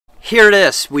Here it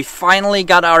is. We finally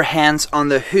got our hands on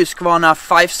the Husqvarna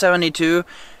 572.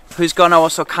 Husqvarna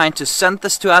was so kind to send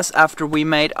this to us after we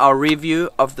made our review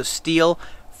of the Stihl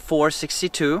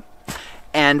 462.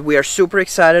 And we are super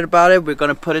excited about it. We're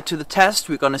going to put it to the test.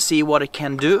 We're going to see what it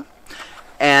can do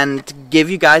and give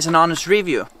you guys an honest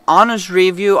review. Honest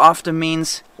review often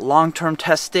means long-term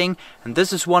testing, and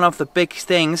this is one of the big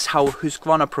things how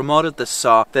Husqvarna promoted this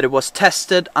saw, that it was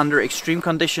tested under extreme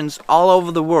conditions all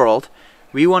over the world.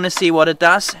 We want to see what it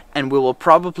does, and we will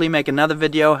probably make another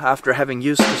video after having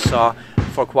used the saw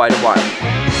for quite a while.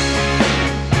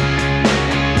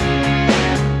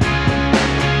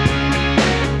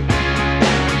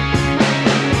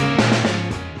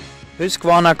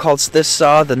 Husqvarna calls this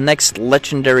saw the next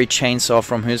legendary chainsaw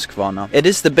from Husqvarna. It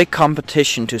is the big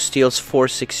competition to Stihl's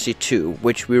 462,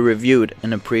 which we reviewed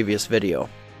in a previous video.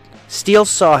 Stihl's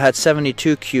saw had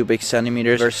 72 cubic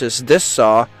centimeters versus this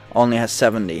saw only has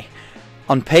 70.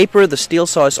 On paper, the Stihl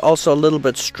saw is also a little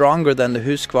bit stronger than the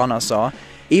Husqvarna saw,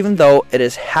 even though it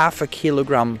is half a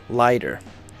kilogram lighter.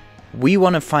 We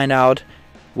want to find out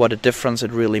what a difference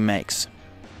it really makes.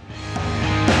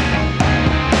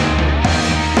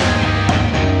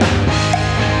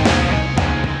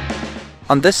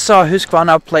 On this saw,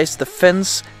 Husqvarna placed the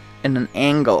fins in an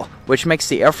angle, which makes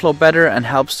the airflow better and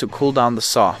helps to cool down the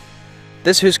saw.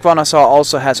 This Husqvarna saw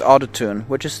also has auto-tune,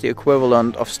 which is the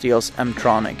equivalent of Stihl's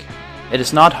M-Tronic. It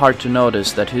is not hard to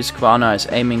notice that Husqvarna is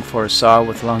aiming for a saw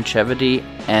with longevity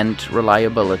and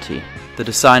reliability. The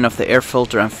design of the air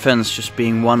filter and fins just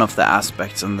being one of the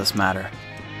aspects in this matter.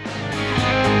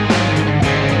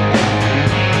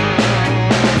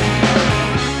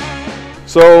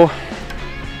 So,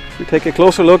 if we take a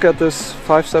closer look at this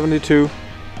 572,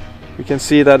 we can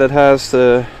see that it has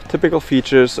the typical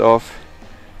features of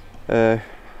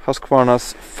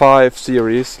Husqvarna's 5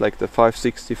 series, like the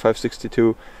 560,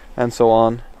 562 and so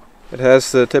on. It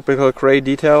has the typical gray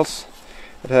details.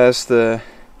 It has the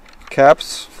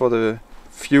caps for the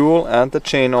fuel and the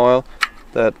chain oil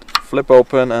that flip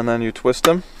open and then you twist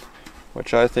them,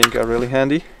 which I think are really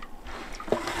handy.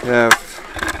 You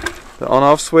have the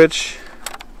on-off switch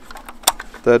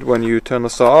that when you turn the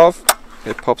saw off,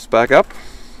 it pops back up.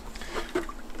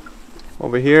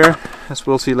 Over here, as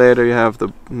we'll see later, you have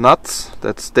the nuts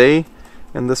that stay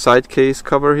in the side case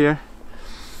cover here.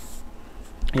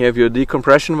 You have your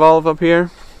decompression valve up here.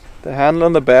 The handle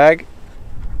on the bag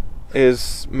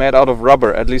is made out of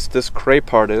rubber, at least this gray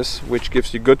part is, which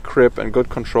gives you good grip and good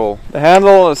control. The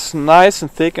handle is nice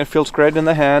and thick and feels great in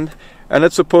the hand, and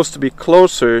it's supposed to be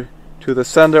closer to the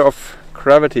center of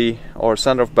gravity or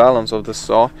center of balance of the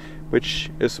saw,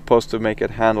 which is supposed to make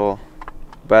it handle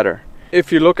better.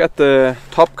 If you look at the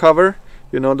top cover,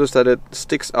 you notice that it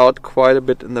sticks out quite a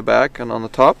bit in the back and on the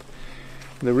top.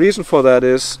 And the reason for that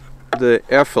is the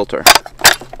air filter.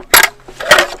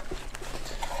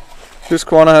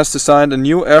 Husqvarna has designed a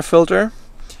new air filter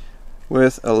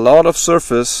with a lot of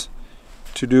surface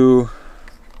to do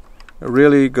a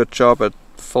really good job at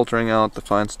filtering out the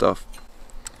fine stuff.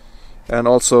 And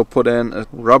also put in a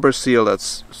rubber seal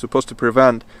that's supposed to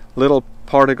prevent little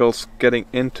particles getting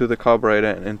into the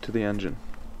carburetor and into the engine.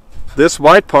 This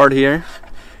white part here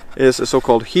is a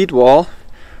so-called heat wall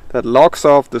that locks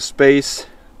off the space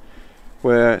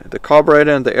where the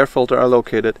carburetor and the air filter are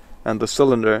located and the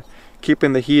cylinder,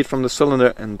 keeping the heat from the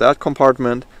cylinder in that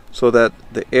compartment so that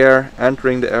the air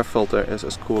entering the air filter is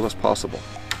as cool as possible.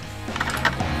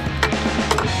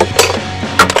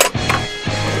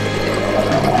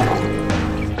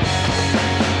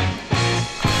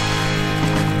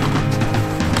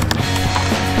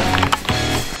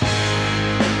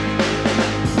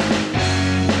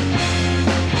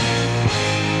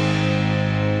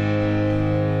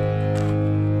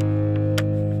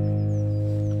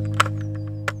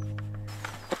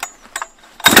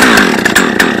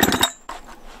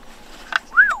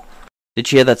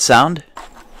 Did you hear that sound?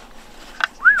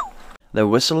 The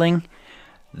whistling?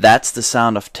 That's the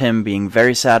sound of Tim being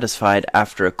very satisfied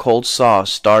after a cold saw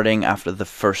starting after the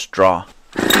first draw.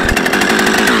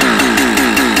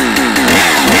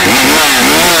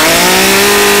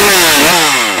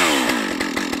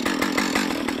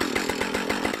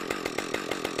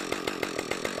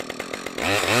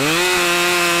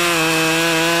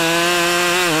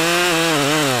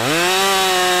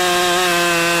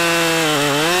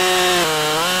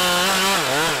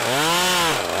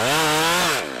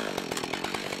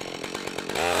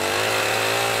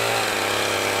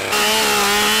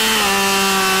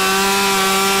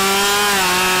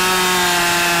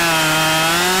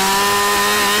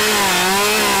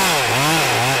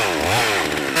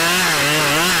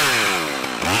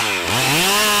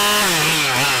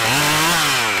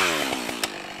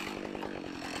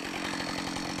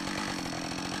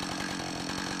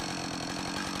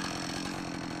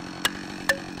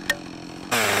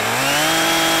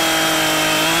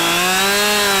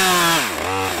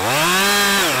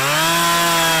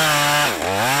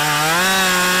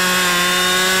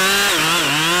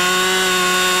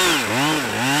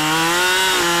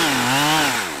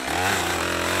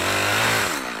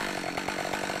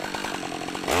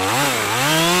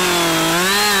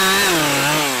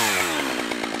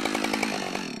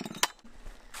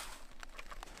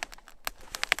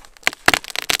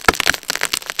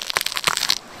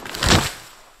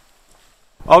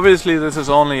 Obviously this is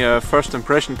only a first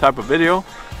impression type of video,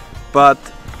 but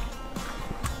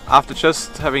after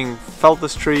just having felt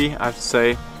this tree, I have to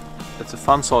say it's a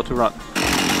fun saw to run.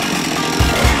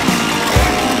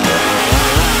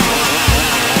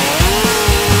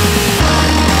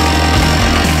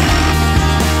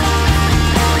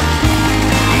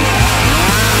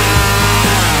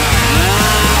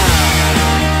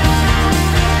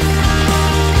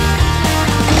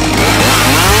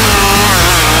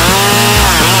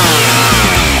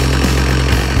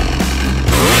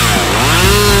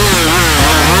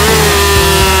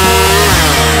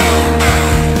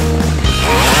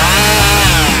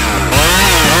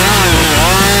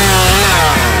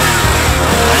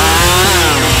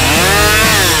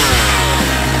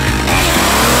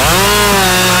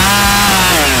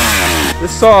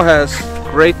 This saw has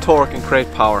great torque and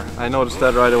great power. I noticed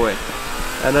that right away,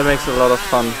 and that makes it a lot of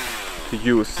fun to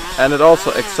use, and it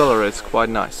also accelerates quite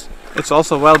nice. It's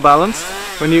also well balanced.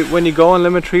 When you go on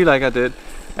limit tree like I did,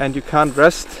 and you can't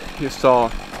rest your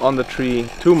saw on the tree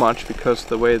too much because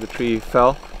the way the tree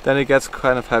fell, then it gets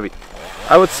kind of heavy.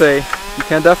 I would say you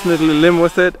can definitely limb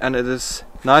with it, and it is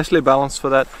nicely balanced for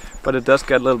that, but it does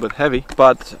get a little bit heavy.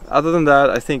 But other than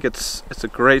that, I think it's a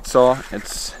great saw.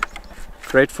 It's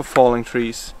great for falling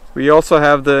trees. We also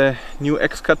have the new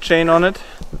X-cut chain on it.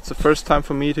 It's the first time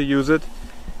for me to use it,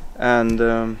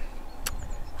 and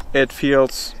it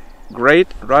feels great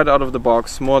right out of the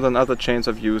box, more than other chains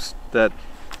I've used that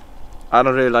I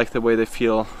don't really like the way they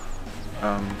feel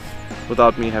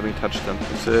without me having touched them.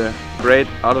 It's a great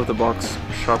out of the box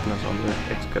sharpness on the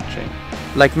X-cut chain.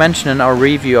 Like mentioned in our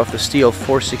review of the Stihl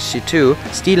 462,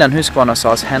 Stihl and Husqvarna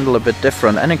saws handle a bit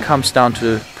different, and it comes down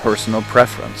to personal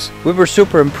preference. We were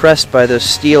super impressed by the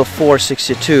Stihl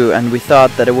 462, and we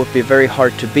thought that it would be very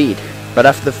hard to beat. But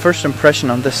after the first impression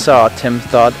on this saw, Tim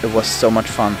thought it was so much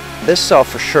fun. This saw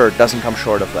for sure doesn't come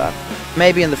short of that.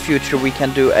 Maybe in the future we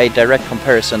can do a direct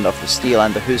comparison of the Stihl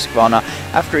and the Husqvarna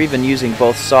after even using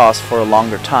both saws for a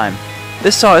longer time.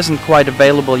 This saw isn't quite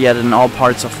available yet in all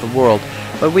parts of the world,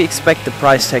 but we expect the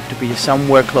price tag to be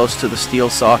somewhere close to the Stihl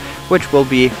saw, which will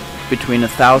be between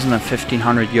 1,000 and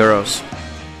 1,500 euros.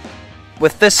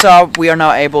 With this saw we are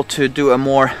now able to do a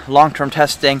more long-term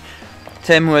testing.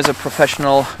 Tim, who is a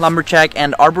professional lumberjack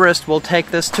and arborist, will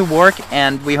take this to work,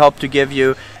 and we hope to give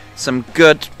you some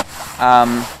good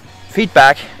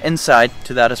feedback, insight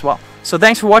to that as well. So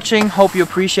thanks for watching, hope you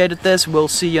appreciated this. We'll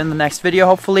see you in the next video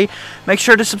hopefully. Make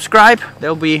sure to subscribe,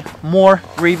 there'll be more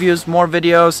reviews, more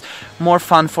videos, more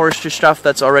fun forestry stuff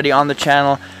that's already on the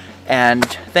channel. And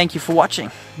thank you for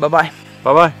watching. Bye bye.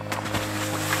 Bye bye.